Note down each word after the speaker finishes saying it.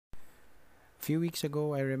few weeks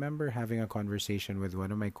ago, I remember having a conversation with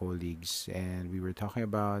one of my colleagues, and we were talking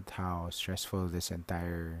about how stressful this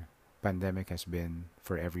entire pandemic has been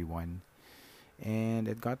for everyone. And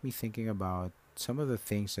it got me thinking about some of the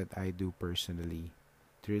things that I do personally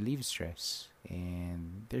to relieve stress.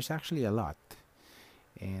 And there's actually a lot.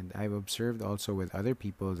 And I've observed also with other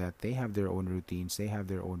people that they have their own routines, they have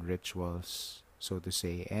their own rituals, so to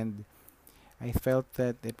say. And I felt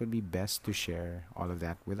that it would be best to share all of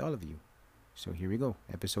that with all of you. So here we go,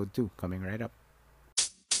 episode 2 coming right up.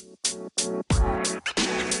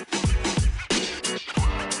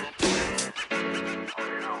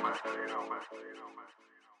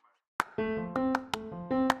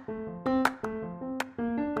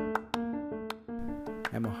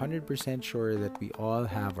 I'm 100% sure that we all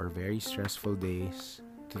have our very stressful days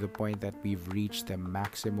to the point that we've reached the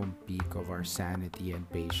maximum peak of our sanity and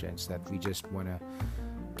patience, that we just want to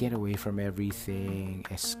get away from everything,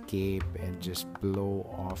 escape, and just blow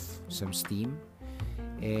off some steam.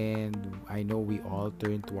 And I know we all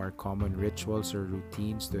turn to our common rituals or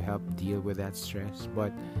routines to help deal with that stress,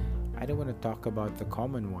 but I don't want to talk about the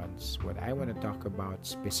common ones. What I want to talk about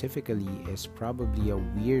specifically is probably a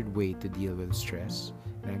weird way to deal with stress,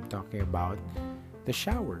 and I'm talking about the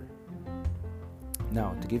shower.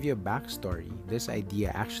 Now, to give you a backstory, this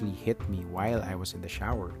idea actually hit me while I was in the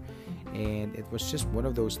shower, and it was just one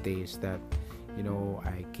of those days that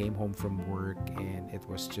I came home from work and it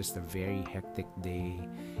was just a very hectic day.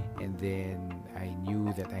 And then I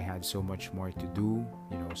knew that I had so much more to do,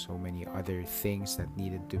 so many other things that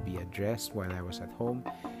needed to be addressed while I was at home.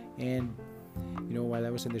 And, while I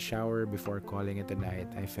was in the shower before calling it a night,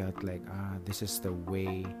 I felt like, this is the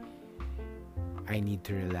way I need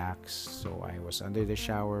to relax. So I was under the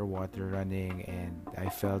shower, water running, and I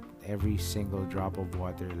felt every single drop of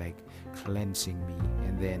water like cleansing me.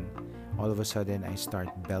 And then all of a sudden I start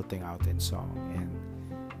belting out in song, and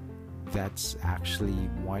that's actually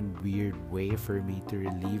one weird way for me to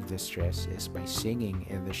relieve the stress is by singing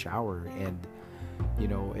in the shower. And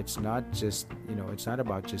it's not just it's not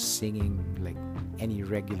about just singing like any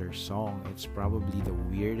regular song. It's probably the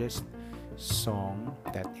weirdest song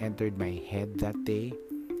that entered my head that day,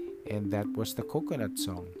 and that was the coconut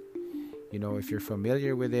song. If you're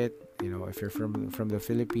familiar with it, if you're from the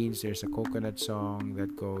Philippines, there's a coconut song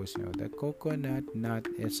that goes, the coconut nut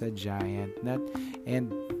is a giant nut.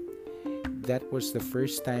 And that was the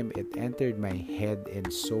first time it entered my head in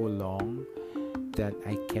so long that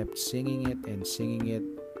I kept singing it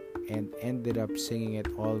and ended up singing it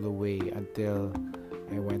all the way until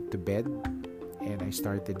I went to bed. And I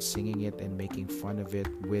started singing it and making fun of it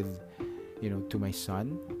with to my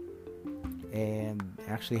son, and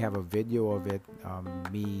actually have a video of it,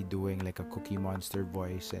 me doing like a Cookie Monster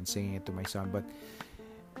voice and singing it to my son. But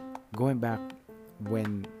going back,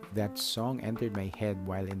 when that song entered my head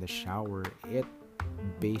while in the shower, it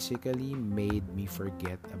basically made me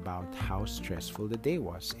forget about how stressful the day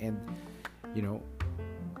was. And you know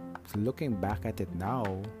looking back at it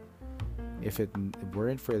now, if it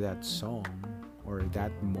weren't for that song or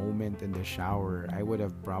that moment in the shower, I would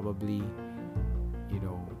have probably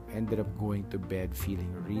ended up going to bed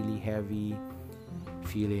feeling really heavy,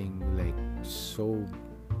 feeling like so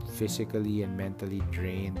physically and mentally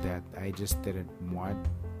drained that I just didn't want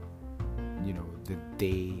the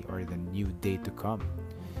day or the new day to come.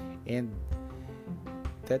 And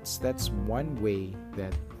that's one way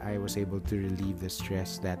that I was able to relieve the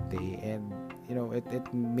stress that day. And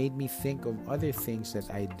it made me think of other things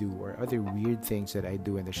that I do, or other weird things that I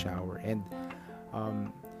do in the shower. And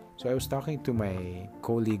so I was talking to my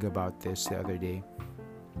colleague about this the other day,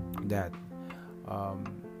 that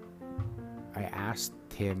I asked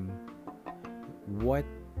him, what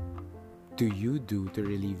do you do to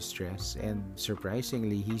relieve stress? And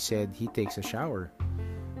surprisingly, he said he takes a shower.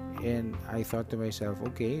 And I thought to myself,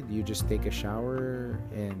 okay, you just take a shower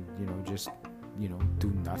and just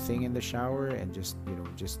do nothing in the shower, and just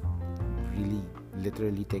really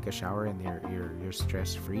literally take a shower, and you're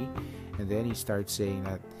stress free. And then he starts saying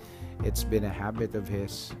that it's been a habit of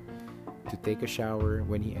his to take a shower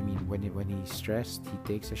when he's stressed. He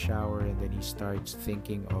takes a shower, and then he starts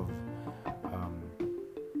thinking of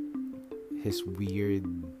his weird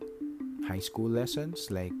high school lessons.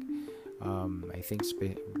 Like I think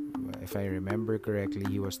if I remember correctly,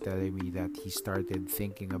 he was telling me that he started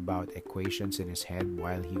thinking about equations in his head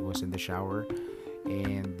while he was in the shower,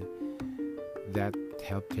 and that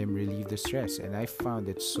helped him relieve the stress. And I found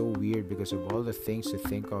it so weird, because of all the things to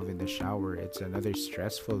think of in the shower, it's another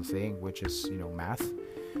stressful thing, which is math.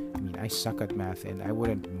 I mean, I suck at math, and I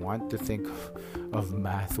wouldn't want to think of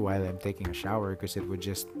math while I'm taking a shower, because it would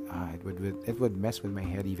just it would mess with my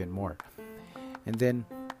head even more. And then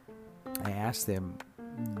I asked him,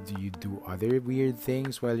 do you do other weird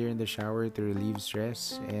things while you're in the shower to relieve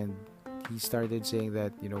stress? And he started saying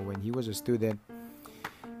that, when he was a student,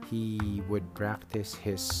 he would practice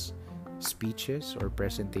his speeches or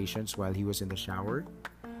presentations while he was in the shower.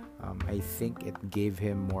 I think it gave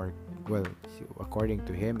him more, well, according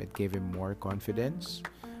to him, it gave him more confidence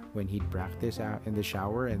when he'd practice in the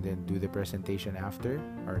shower and then do the presentation after,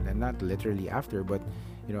 or not literally after, but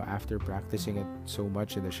after practicing it so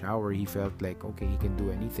much in the shower, he felt like, okay, he can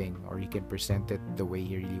do anything, or he can present it the way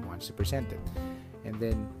he really wants to present it. And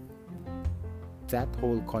then that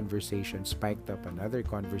whole conversation spiked up another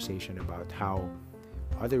conversation about how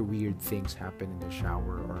other weird things happen in the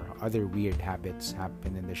shower, or other weird habits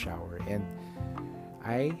happen in the shower. And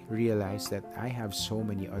I realized that I have so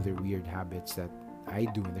many other weird habits that I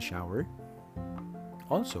do in the shower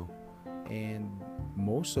also. And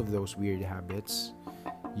most of those weird habits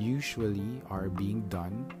usually are being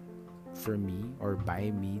done for me or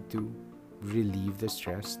by me to relieve the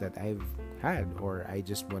stress that I've had, or I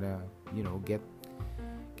just want to,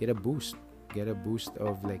 get a boost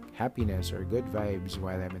of like happiness or good vibes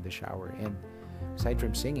while I'm in the shower. And aside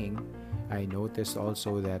from singing, I noticed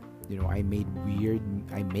also that I make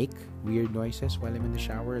weird noises while I'm in the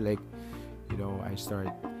shower. Like, I start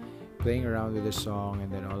playing around with a song,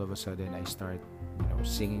 and then all of a sudden I start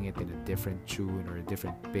singing it in a different tune or a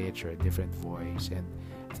different pitch or a different voice. And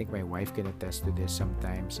I think my wife can attest to this.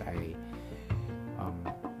 Sometimes I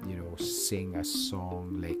sing a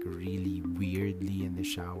song like really weirdly in the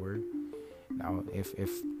shower. Now, if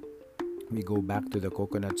we go back to the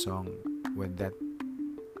coconut song, when that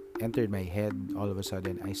entered my head, all of a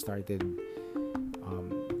sudden I started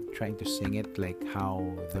trying to sing it like how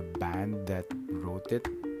the band that wrote it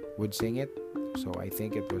would sing it. So I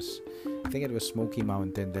think it was Smoky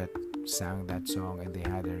Mountain that sang that song, and they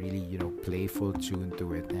had a really playful tune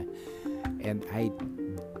to it. And I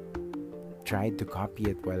tried to copy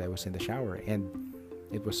it while I was in the shower, and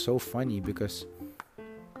it was so funny because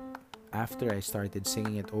after I started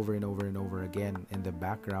singing it over and over and over again, in the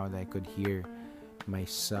background I could hear my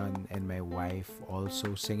son and my wife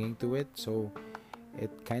also singing to it. So it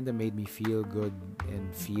kind of made me feel good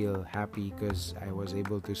and feel happy because I was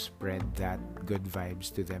able to spread that good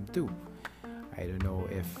vibes to them too. I don't know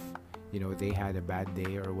if they had a bad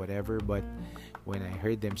day or whatever, but when I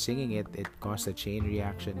heard them singing it, it caused a chain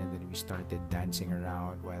reaction, and then we started dancing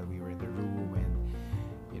around while we were in the room, and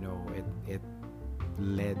it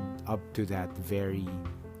led up to that very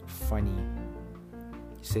funny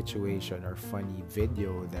situation or funny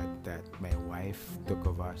video that my wife took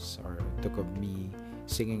of us, or took of me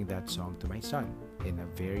singing that song to my son in a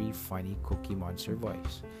very funny Cookie Monster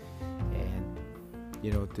voice. And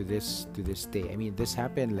to this day, I mean, this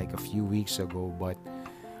happened like a few weeks ago, but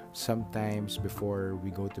sometimes before we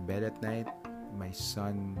go to bed at night, my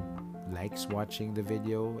son likes watching the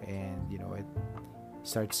video, and it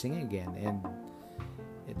starts singing again, and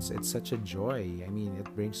it's such a joy. I mean,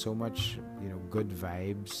 it brings so much good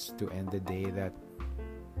vibes to end the day. That,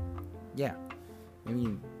 yeah, I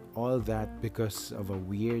mean, all that because of a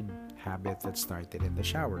weird habit that started in the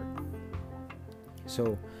shower.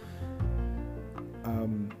 So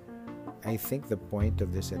I think the point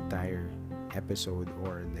of this entire episode,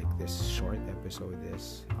 or like this short episode,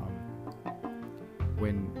 is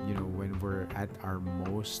when we're at our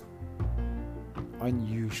most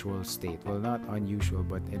unusual state, well, not unusual,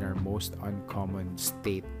 but in our most uncommon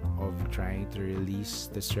state of trying to release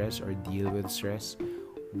the stress or deal with stress,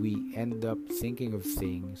 we end up thinking of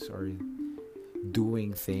things or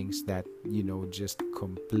doing things that just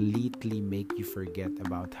completely make you forget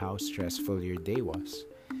about how stressful your day was.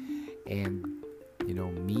 And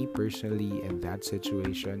me personally, in that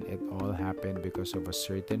situation, it all happened because of a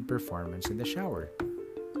certain performance in the shower.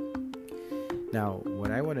 Now,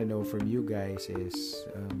 what I want to know from you guys is,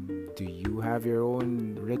 do you have your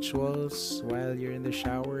own rituals while you're in the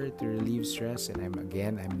shower to relieve stress? And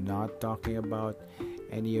I'm not talking about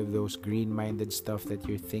any of those green-minded stuff that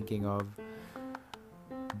you're thinking of.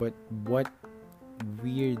 But what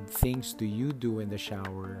weird things do you do in the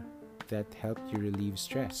shower that help you relieve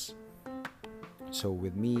stress? So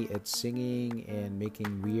with me, it's singing and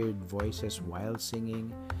making weird voices while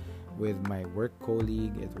singing. With my work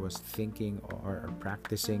colleague, it was thinking or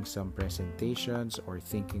practicing some presentations, or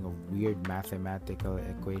thinking of weird mathematical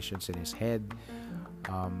equations in his head.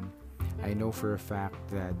 I know for a fact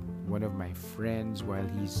that one of my friends, while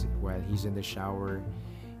he's in the shower,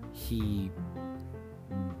 he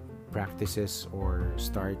practices or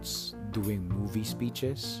starts doing movie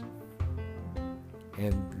speeches,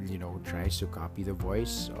 and tries to copy the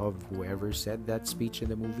voice of whoever said that speech in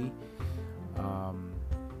the movie.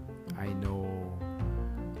 I know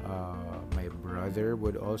my brother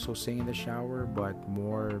would also sing in the shower, but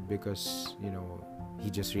more because, he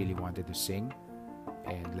just really wanted to sing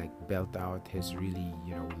and like belt out his really,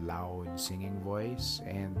 loud singing voice.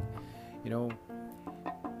 And, you know,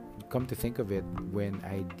 come to think of it, when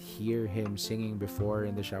I'd hear him singing before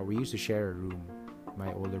in the shower, we used to share a room,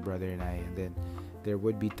 my older brother and I, and then there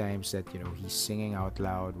would be times that, he's singing out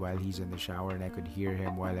loud while he's in the shower, and I could hear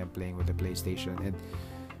him while I'm playing with the PlayStation. And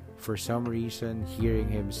for some reason, hearing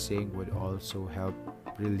him sing would also help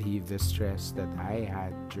relieve the stress that I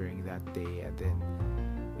had during that day, and then,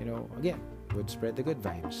 again, would spread the good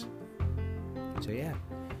vibes. So yeah,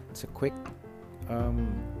 it's a quick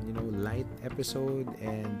light episode,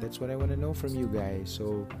 and that's what I want to know from you guys.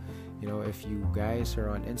 So, if you guys are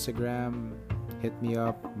on Instagram, hit me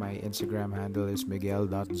up. My Instagram handle is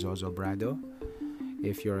miguel.zozobrado.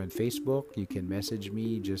 If you're on Facebook, you can message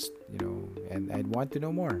me, and I'd want to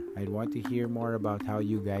know more. I'd want to hear more about how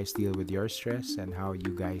you guys deal with your stress and how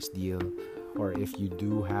you guys deal, or if you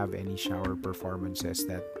do have any shower performances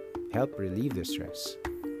that help relieve the stress.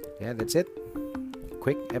 Yeah, that's it.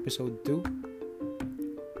 Quick episode 2.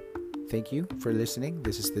 Thank you for listening.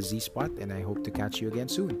 This is the Z Spot, and I hope to catch you again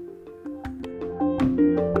soon.